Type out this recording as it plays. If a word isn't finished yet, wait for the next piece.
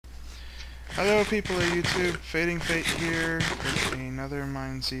Hello people of YouTube, Fading Fate here with another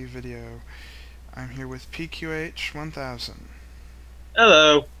Minez video. I'm here with PQH1000.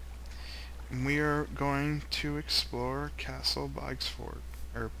 Hello. And we are going to explore Castle Byesford.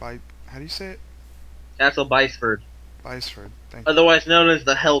 How do you say it? Castle Byesford. Byesford, thank you. Otherwise known as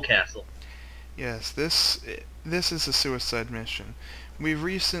the Hell Castle. Yes, this is a suicide mission. We've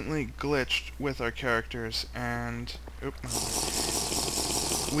recently glitched with our characters and...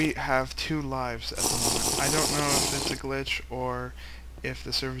 we have 2 lives at the moment. I don't know if it's a glitch or if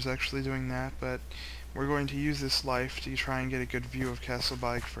the server's actually doing that, but we're going to use this life to try and get a good view of Castle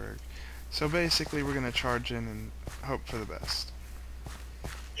Byesford. So basically we're going to charge in and hope for the best.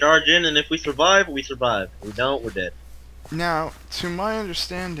 Charge in, and if we survive, we survive. If we don't, we're dead. Now, to my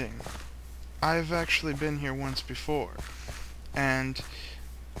understanding, I've actually been here once before, and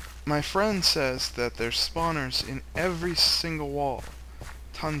my friend says that there's spawners in every single wall.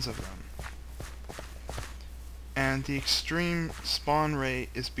 Tons of them. And the extreme spawn rate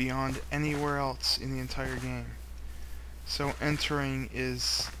is beyond anywhere else in the entire game. So entering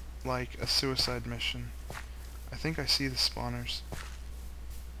is like a suicide mission. I think I see the spawners.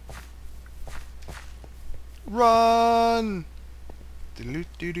 Run!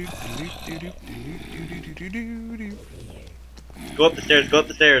 Go up the stairs, go up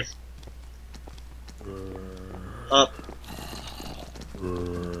the stairs. Up.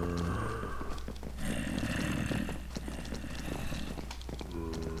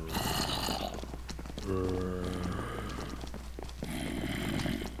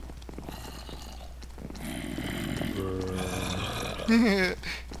 You're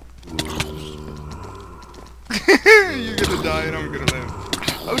gonna die and I'm gonna live.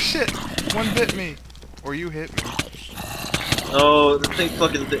 Oh shit! One bit me! Or you hit me. Oh, the thing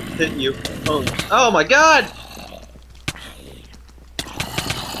fucking hit you. Oh my god!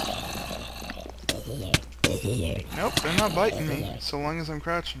 Nope, they're not biting me, so long as I'm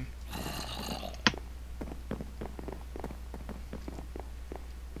crouching.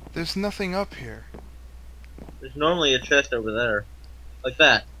 There's nothing up here. There's normally a chest over there. Like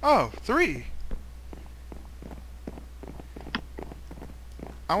that. Oh, 3!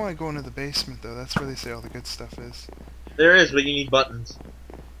 I want to go into the basement though, that's where they say all the good stuff is. There is, but you need buttons.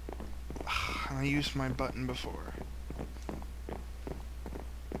 I used my button before.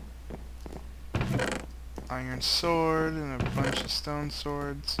 Iron sword and a bunch of stone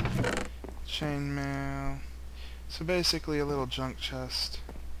swords. Chainmail. So basically a little junk chest.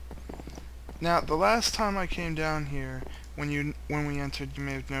 Now, the last time I came down here, when we entered, you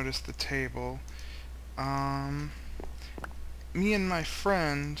may have noticed the table. Me and my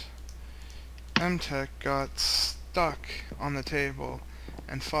friend, MTech, got stuck on the table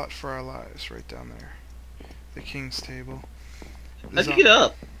and fought for our lives right down there. The king's table. How'd you get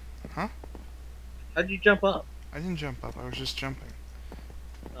up? Huh? How'd you jump up? I didn't jump up, I was just jumping.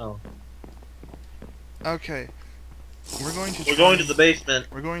 Oh. Okay. We're going to the basement.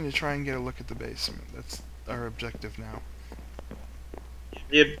 We're going to try and get a look at the basement. That's our objective now.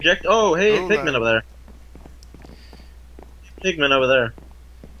 Oh, hey, Oh, pigman over there. Pigman over there.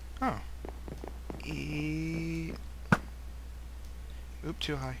 Oh. Oop,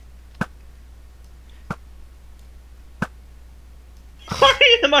 too high. What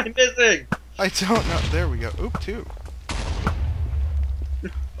am I missing? I don't know. There we go. Oop, 2.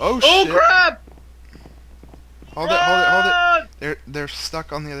 Oh, Oh, shit. crap! Hold it. They're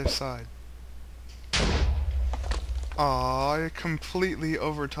stuck on the other side. Aw, I completely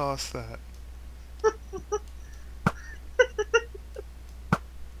overtossed that.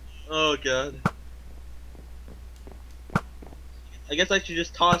 Oh god. I guess I should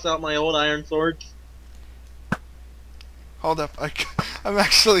just toss out my old iron swords. Hold up. I'm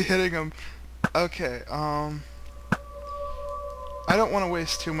actually hitting them. Okay, I don't want to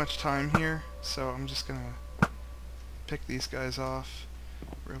waste too much time here, so I'm just gonna pick these guys off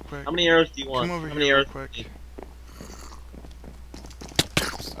real quick. How many arrows do you want? Come over How here many real arrows quick.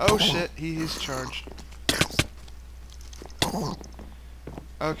 Oh shit, he's charged.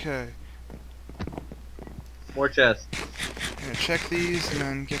 Okay. More chests. I'm gonna check these and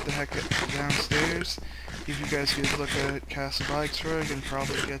then get the heck downstairs. Give you guys a good look at Castle Byesford and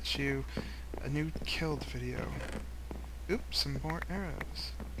probably get you a new killed video. Oops, some more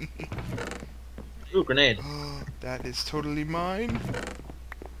arrows. Ooh, grenade. Oh, that is totally mine.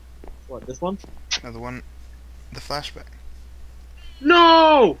 What, this one? No, the flashbang.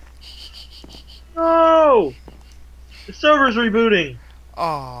 No! No! The server's rebooting!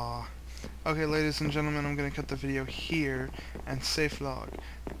 Aww. Okay, ladies and gentlemen, I'm gonna cut the video here and safe log,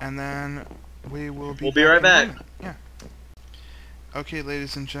 and then we'll be right back. Yeah. Okay,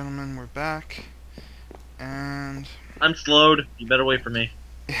 ladies and gentlemen, we're back. And I'm slowed. You better wait for me.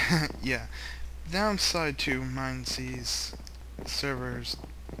 yeah, downside to Minez's servers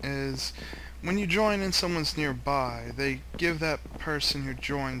is when you join and someone's nearby, they give that person who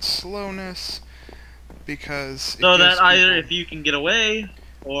joined slowness because it So gives that either people if you can get away,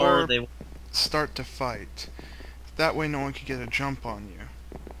 or they... start to fight. That way no one can get a jump on you.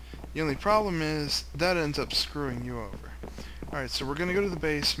 The only problem is that ends up screwing you over. Alright, so we're gonna go to the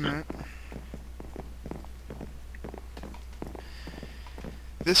basement.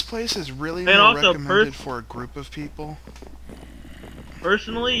 This place is really And more also, recommended for a group of people.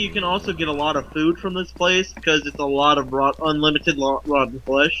 Personally, you can also get a lot of food from this place because it's a lot of unlimited rotten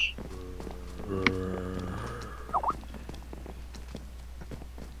flesh.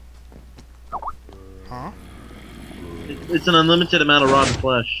 Huh? It's an unlimited amount of rotten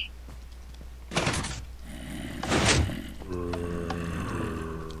flesh.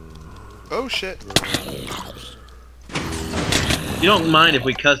 Oh shit. You don't mind if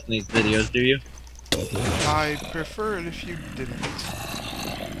we cuss in these videos, do you? I prefer it if you didn't.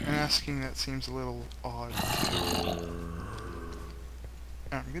 And asking that seems a little odd.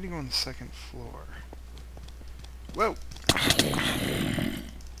 I'm gonna go on the second floor. Whoa!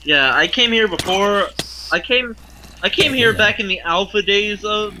 Yeah, I came here before. I came here back in the alpha days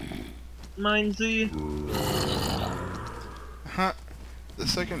of Minez. Huh. The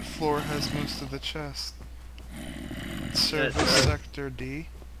second floor has most of the chests. Service Sector D.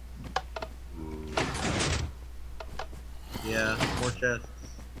 Yeah, more chests.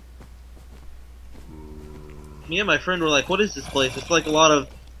 Me and my friend were like, "What is this place? It's like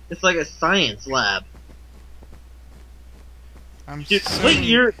it's like a science lab." I'm Dude,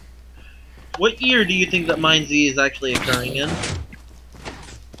 certain... what year do you think that Minez is actually occurring in?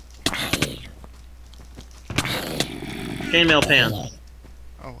 Chainmail pants.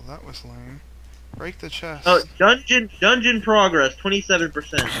 Oh, that was lame. Break the chest. Oh, dungeon progress,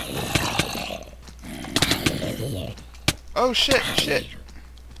 27%. Oh shit!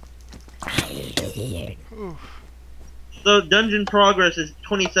 Ooh. So dungeon progress is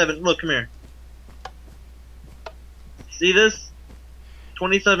 27. Look, come here. See this?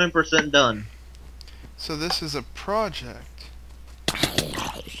 27% done. So this is a project.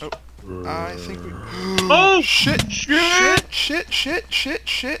 Oh, I think we... Oh! Shit!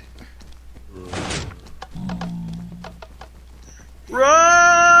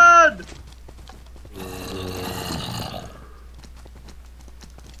 Run!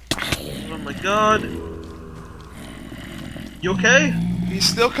 Oh my god. You okay? He's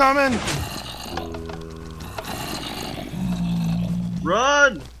still coming!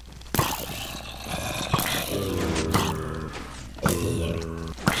 Run!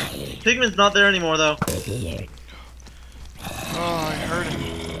 Pigman's not there anymore, though. Oh, I heard him.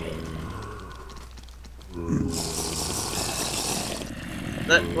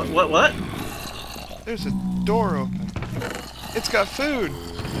 What? There's a door open. It's got food!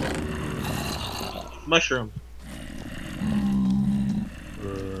 Mushroom.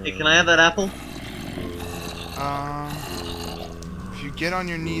 Hey, can I have that apple? If you get on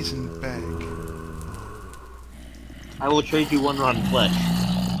your knees and beg. I will trade you one rotten flesh.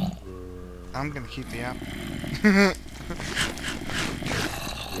 I'm gonna keep the apple.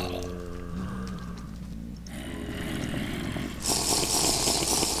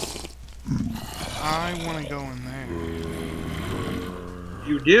 I wanna go in there.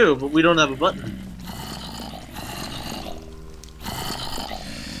 You do, but we don't have a button.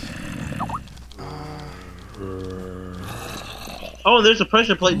 Oh, there's a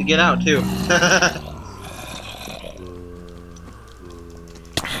pressure plate to get out, too.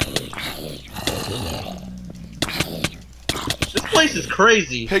 This place is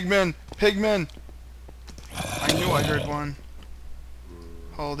crazy. Pigmen! I knew I heard one.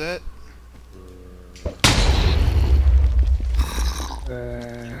 Hold it.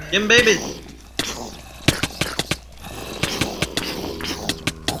 Give 'em babies.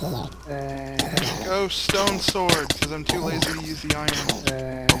 Go stone sword, because I'm too lazy to use the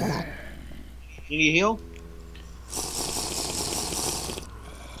iron. You need heal?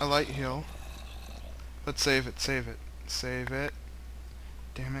 A light heal. But save it.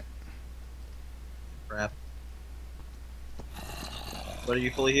 Damn it. Crap. But are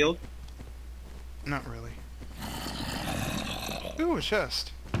you fully healed? Not really. Ooh, a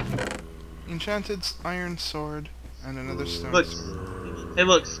chest. Enchanted iron sword and another stone Look. sword. Hey,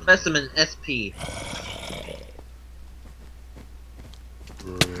 look, specimen SP.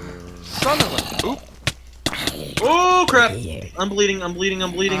 Son of a... Oop! Oh crap! I'm bleeding. I'm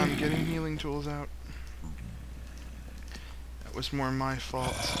getting healing tools out. That was more my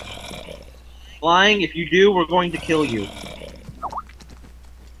fault. Flying, if you do, we're going to kill you.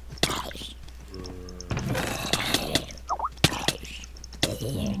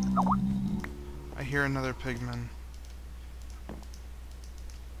 I hear another pigman.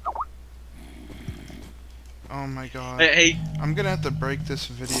 Oh my god. Hey, I'm gonna have to break this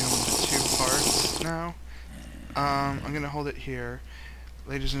video into 2 parts now. I'm gonna hold it here.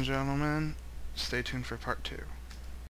 Ladies and gentlemen, stay tuned for part 2.